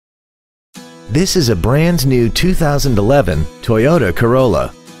This is a brand new 2011 Toyota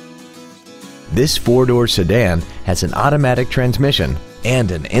Corolla. This four-door sedan has an automatic transmission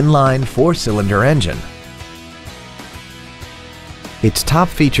and an inline four-cylinder engine. Its top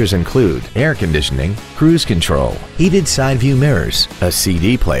features include air conditioning, cruise control, heated side view mirrors, a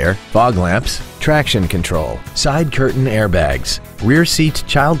CD player, fog lamps, traction control, side curtain airbags, rear seat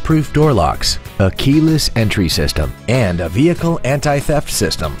child-proof door locks, a keyless entry system, and a vehicle anti-theft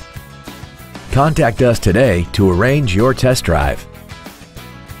system. Contact us today to arrange your test drive.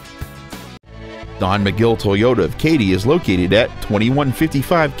 Don McGill Toyota of Katy is located at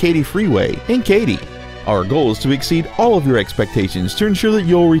 2155 Katy Freeway in Katy. Our goal is to exceed all of your expectations to ensure that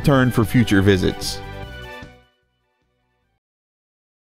you'll return for future visits.